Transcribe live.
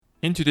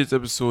In today's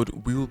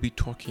episode, we will be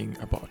talking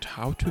about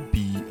how to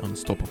be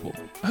unstoppable.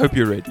 I hope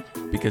you're ready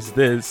because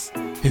this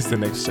is the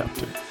next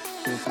chapter.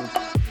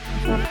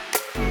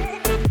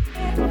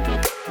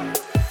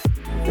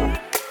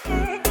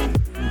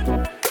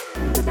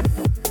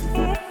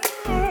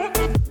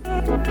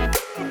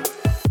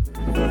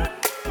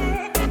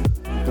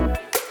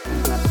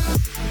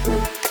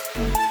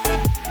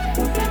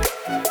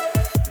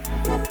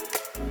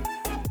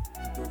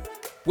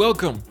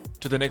 Welcome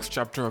to the next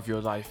chapter of your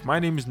life. My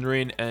name is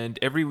Nurain, and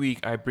every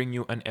week I bring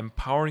you an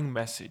empowering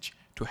message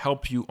to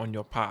help you on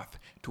your path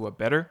to a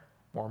better,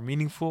 more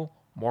meaningful,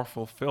 more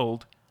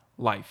fulfilled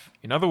life.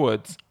 In other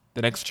words,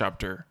 the next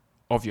chapter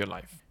of your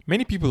life.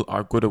 Many people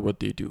are good at what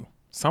they do.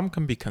 Some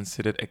can be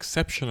considered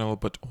exceptional,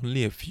 but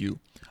only a few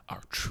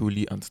are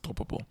truly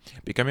unstoppable.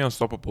 Becoming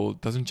unstoppable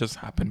doesn't just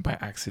happen by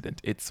accident,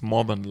 it's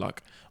more than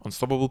luck.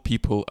 Unstoppable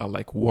people are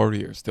like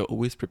warriors, they're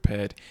always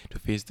prepared to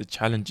face the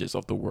challenges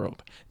of the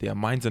world. Their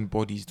minds and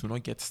bodies do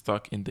not get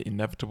stuck in the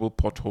inevitable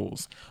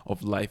potholes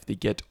of life, they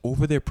get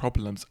over their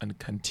problems and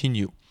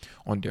continue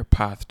on their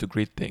path to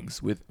great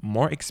things with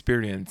more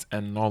experience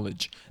and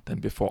knowledge than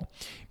before.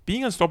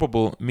 Being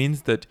unstoppable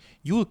means that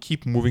you will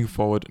keep moving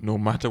forward no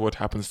matter what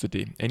happens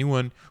today.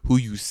 Anyone who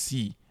you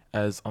see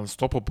as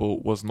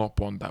unstoppable was not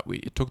born that way.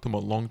 It took them a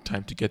long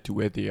time to get to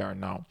where they are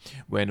now.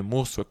 When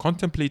most were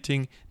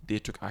contemplating, they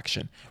took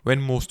action.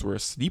 When most were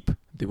asleep,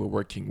 they were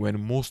working.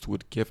 When most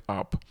would give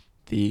up,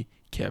 they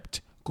kept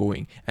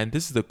going. And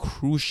this is the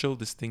crucial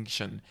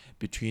distinction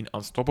between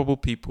unstoppable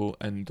people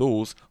and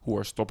those who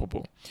are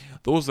stoppable.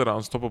 Those that are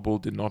unstoppable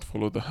did not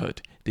follow the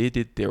herd. They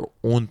did their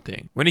own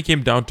thing. When it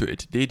came down to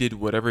it, they did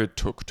whatever it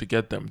took to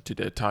get them to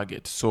their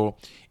target. So,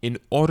 in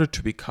order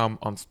to become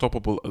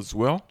unstoppable as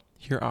well,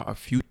 here are a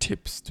few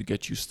tips to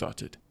get you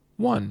started.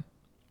 1.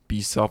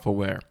 Be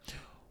self-aware.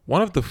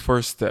 One of the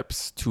first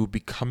steps to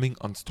becoming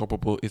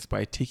unstoppable is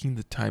by taking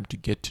the time to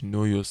get to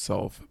know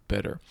yourself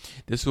better.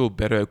 This will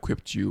better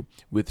equip you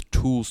with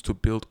tools to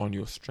build on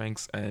your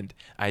strengths and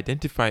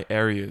identify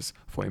areas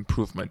for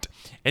improvement.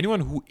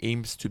 Anyone who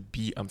aims to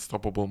be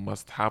unstoppable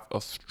must have a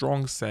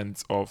strong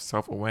sense of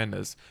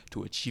self-awareness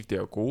to achieve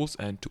their goals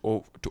and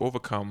to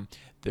overcome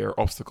their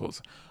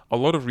obstacles. A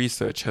lot of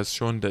research has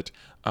shown that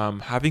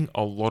having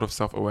a lot of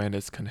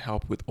self-awareness can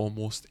help with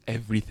almost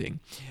everything.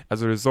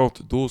 As a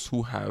result, those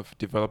who have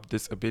developed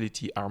this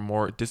ability are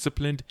more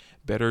disciplined,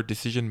 better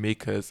decision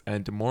makers,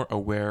 and more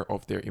aware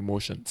of their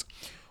emotions.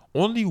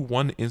 Only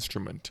one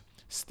instrument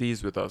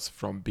stays with us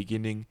from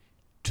beginning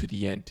to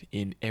the end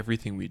in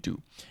everything we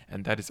do,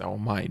 and that is our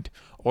mind.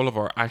 All of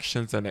our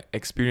actions and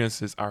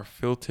experiences are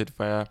filtered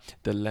via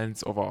the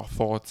lens of our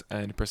thoughts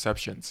and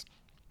perceptions.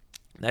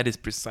 That is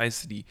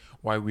precisely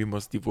why we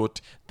must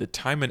devote the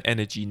time and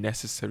energy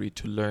necessary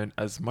to learn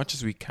as much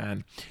as we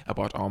can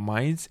about our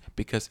minds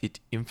because it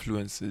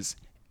influences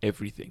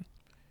everything.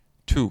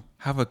 2.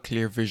 Have a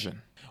clear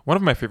vision. One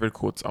of my favorite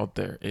quotes out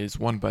there is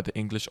one by the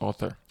English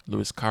author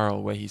Lewis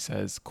Carroll, where he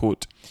says,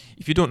 quote,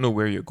 "If you don't know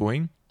where you're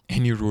going,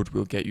 any road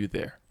will get you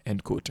there."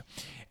 End quote.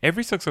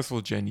 Every successful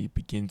journey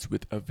begins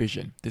with a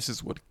vision. This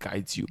is what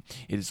guides you.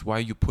 It is why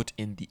you put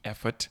in the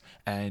effort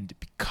and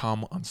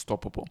become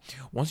unstoppable.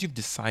 Once you've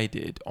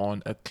decided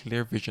on a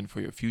clear vision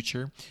for your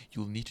future,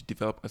 you'll need to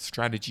develop a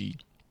strategy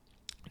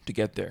to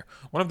get there.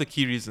 One of the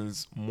key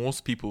reasons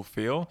most people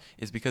fail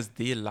is because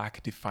they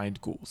lack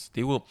defined goals.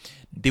 They will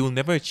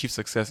never achieve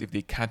success if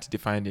they can't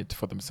define it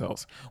for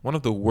themselves. One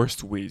of the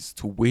worst ways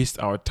to waste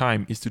our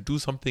time is to do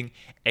something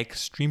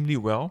extremely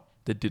well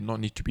that did not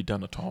need to be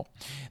done at all.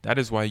 That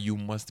is why you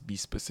must be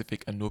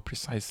specific and know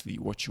precisely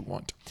what you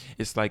want.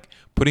 It's like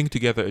putting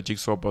together a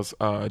jigsaw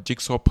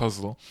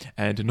puzzle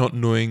and not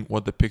knowing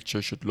what the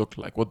picture should look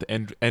like, what the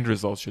end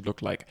result should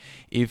look like.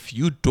 If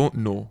you don't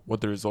know what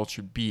the result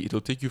should be,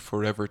 it'll take you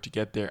forever to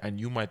get there, and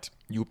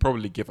you'll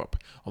probably give up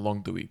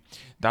along the way.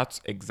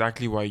 That's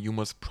exactly why you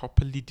must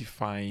properly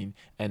define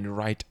and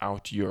write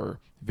out your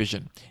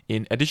vision.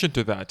 In addition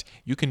to that,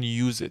 you can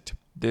use it.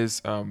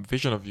 This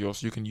vision of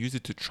yours, you can use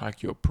it to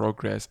track your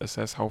progress,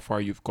 assess how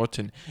far you've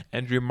gotten,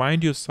 and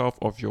remind yourself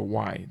of your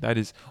why. That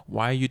is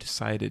why you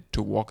decided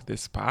to walk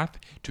this path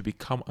to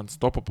become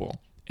unstoppable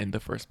in the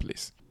first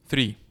place.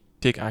 3.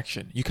 Take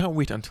action. You can't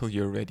wait until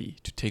you're ready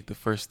to take the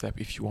first step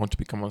if you want to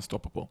become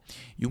unstoppable.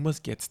 You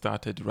must get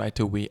started right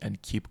away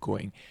and keep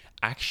going.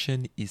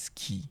 Action is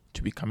key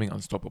to becoming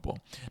unstoppable.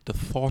 The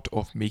thought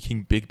of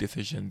making big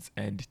decisions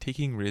and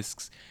taking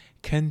risks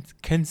can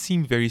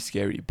seem very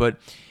scary, but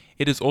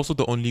it is also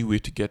the only way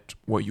to get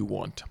what you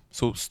want.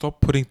 So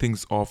stop putting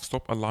things off,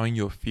 stop allowing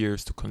your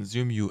fears to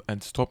consume you,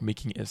 and stop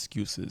making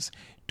excuses.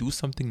 Do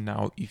something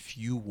now if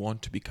you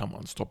want to become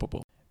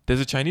unstoppable.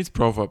 There's a Chinese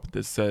proverb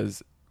that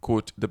says,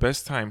 quote, "The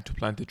best time to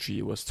plant a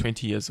tree was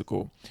 20 years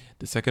ago.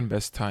 The second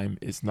best time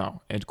is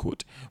now," end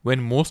quote.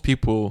 When most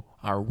people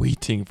are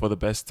waiting for the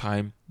best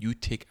time, you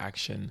take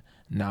action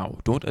now.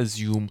 Don't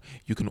assume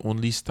you can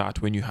only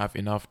start when you have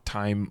enough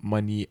time,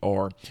 money,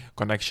 or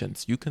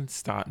connections. You can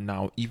start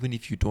now even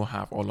if you don't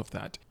have all of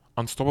that.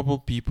 Unstoppable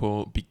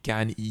people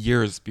began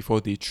years before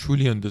they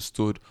truly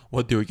understood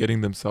what they were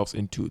getting themselves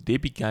into. They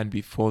began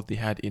before they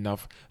had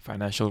enough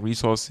financial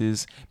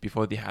resources,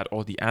 before they had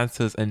all the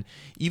answers, and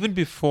even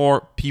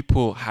before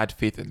people had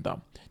faith in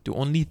them. The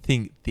only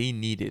thing they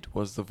needed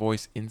was the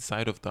voice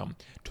inside of them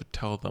to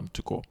tell them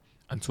to go.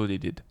 And so they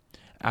did.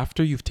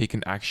 After you've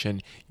taken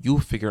action, you'll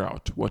figure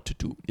out what to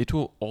do. It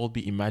will all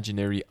be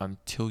imaginary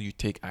until you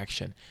take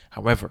action.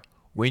 However,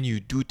 when you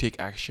do take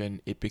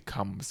action, it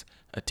becomes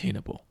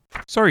attainable.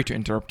 Sorry to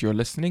interrupt your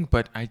listening,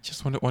 but I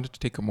just wanted to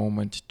take a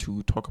moment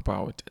to talk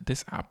about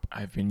this app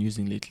I've been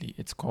using lately.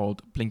 It's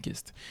called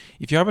Blinkist.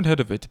 If you haven't heard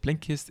of it,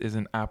 Blinkist is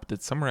an app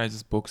that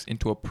summarizes books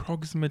into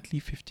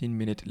approximately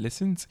 15-minute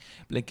listens.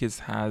 Blinkist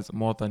has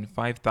more than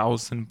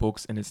 5,000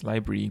 books in its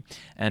library,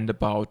 and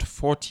about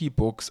 40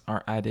 books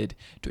are added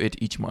to it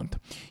each month.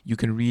 You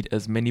can read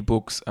as many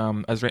books,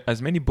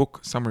 as many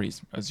book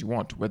summaries as you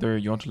want, whether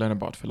you want to learn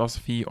about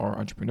philosophy or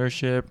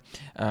entrepreneurship,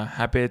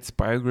 habits,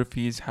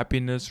 biographies,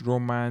 happiness,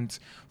 romance,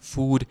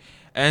 food,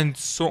 and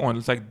so on.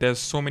 It's like there's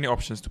so many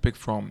options to pick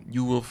from.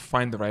 You will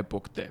find the right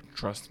book there,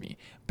 trust me.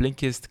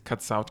 Blinkist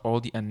cuts out all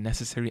the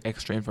unnecessary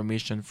extra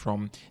information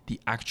from the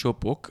actual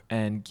book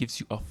and gives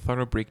you a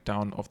thorough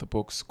breakdown of the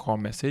book's core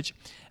message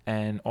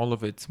and all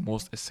of its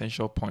most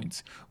essential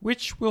points,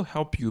 which will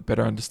help you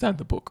better understand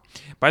the book.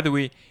 By the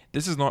way,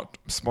 this is not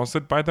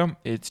sponsored by them.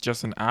 It's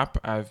just an app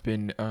I've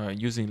been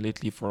using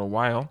lately for a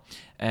while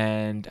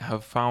and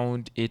have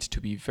found it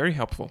to be very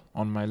helpful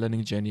on my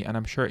learning journey, and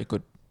I'm sure it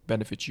could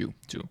benefit you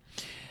too.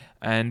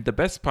 And the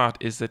best part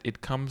is that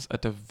it comes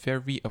at a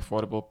very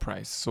affordable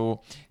price.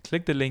 So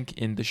click the link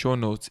in the show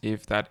notes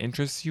if that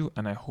interests you,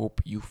 and I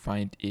hope you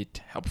find it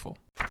helpful.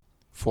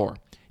 4.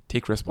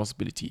 Take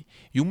responsibility.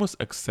 You must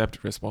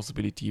accept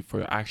responsibility for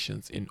your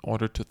actions in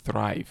order to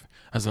thrive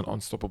as an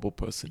unstoppable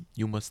person.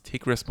 You must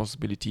take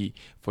responsibility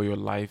for your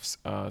life's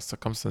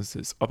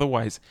circumstances.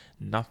 Otherwise,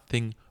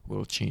 nothing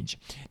will change.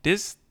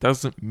 This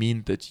doesn't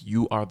mean that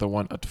you are the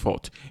one at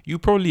fault. You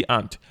probably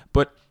aren't,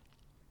 but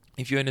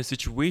if you're in a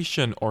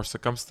situation or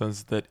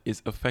circumstance that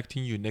is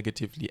affecting you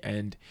negatively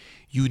and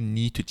you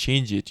need to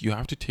change it, you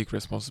have to take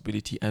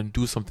responsibility and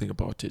do something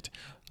about it.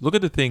 Look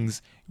at the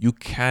things you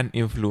can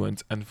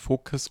influence and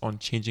focus on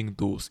changing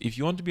those. If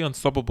you want to be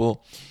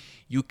unstoppable,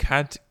 you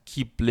can't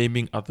keep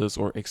blaming others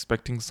or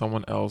expecting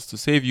someone else to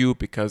save you,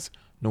 because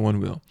no one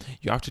will.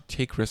 You have to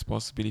take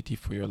responsibility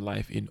for your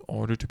life in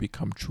order to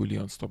become truly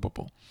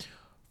unstoppable.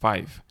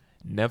 5.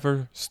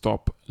 Never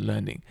stop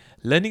learning.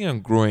 Learning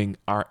and growing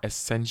are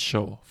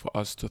essential for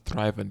us to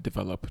thrive and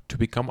develop. To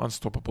become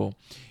unstoppable,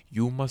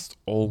 you must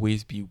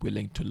always be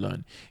willing to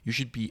learn. You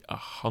should be a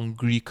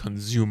hungry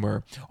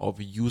consumer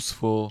of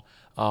useful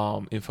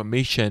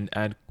information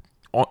and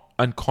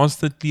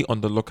constantly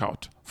on the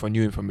lookout for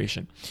new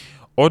information.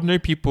 Ordinary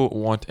people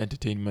want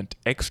entertainment.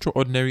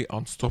 Extraordinary,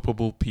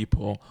 unstoppable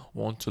people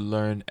want to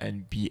learn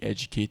and be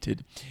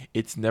educated.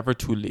 It's never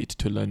too late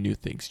to learn new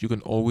things. You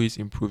can always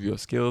improve your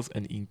skills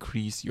and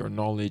increase your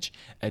knowledge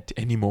at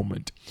any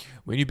moment.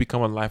 When you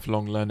become a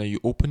lifelong learner, you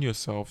open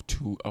yourself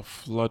to a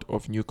flood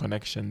of new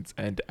connections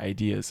and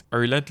ideas. A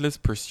relentless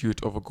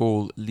pursuit of a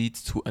goal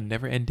leads to a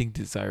never-ending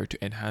desire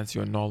to enhance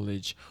your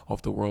knowledge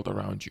of the world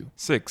around you.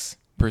 6.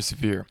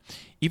 Persevere.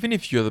 Even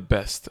if you're the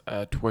best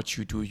at what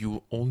you do, you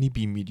will only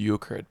be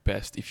mediocre at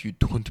best if you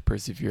don't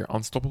persevere.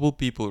 Unstoppable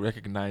people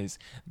recognize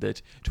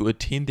that to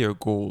attain their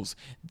goals,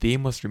 they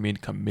must remain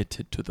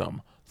committed to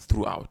them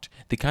throughout.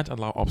 They can't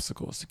allow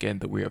obstacles to get in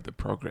the way of the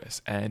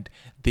progress, and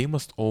they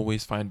must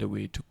always find a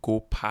way to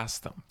go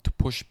past them, to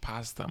push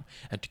past them,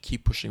 and to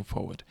keep pushing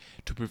forward.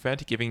 To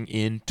prevent giving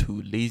in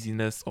to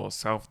laziness or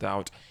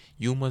self-doubt,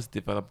 you must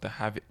develop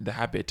the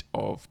habit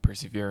of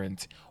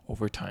perseverance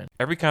over time.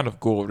 Every kind of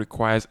goal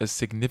requires a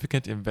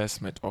significant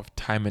investment of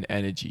time and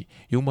energy.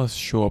 You must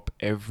show up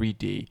every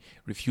day,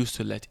 refuse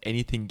to let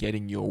anything get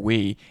in your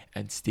way,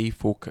 and stay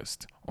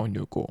focused on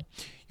your goal.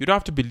 You don't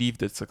have to believe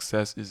that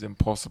success is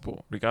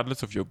impossible.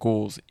 Regardless of your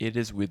goals, it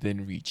is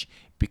within reach.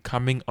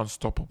 Becoming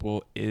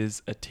unstoppable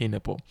is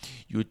attainable.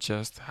 You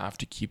just have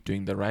to keep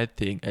doing the right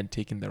thing and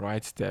taking the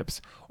right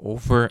steps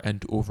over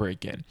and over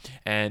again.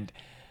 And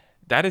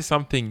that is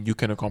something you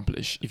can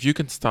accomplish. If you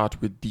can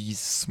start with these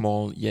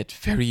small yet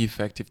very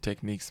effective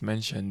techniques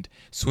mentioned,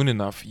 soon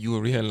enough you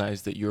will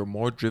realize that you're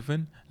more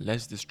driven,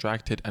 less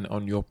distracted, and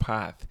on your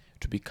path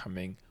to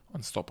becoming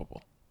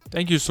unstoppable.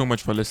 Thank you so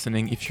much for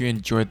listening. If you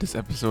enjoyed this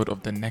episode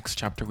of The Next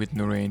Chapter with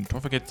Nurain, don't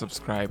forget to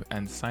subscribe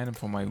and sign up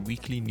for my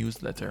weekly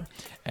newsletter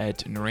at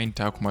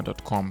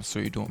nuraintakuma.com so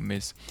you don't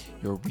miss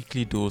your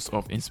weekly dose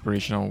of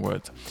inspirational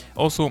words.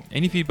 Also,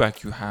 any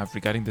feedback you have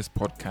regarding this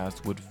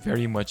podcast would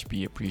very much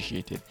be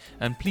appreciated.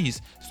 And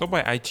please stop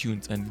by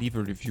iTunes and leave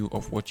a review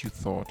of what you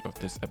thought of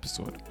this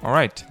episode.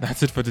 Alright,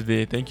 that's it for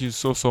today. Thank you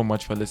so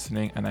much for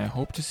listening, and I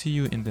hope to see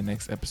you in the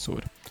next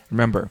episode.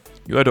 Remember,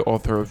 you are the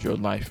author of your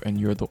life, and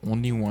you're the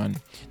only one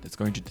that's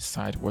going to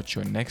decide what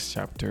your next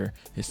chapter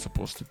is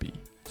supposed to be.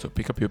 So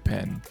pick up your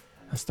pen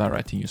and start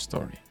writing your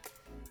story.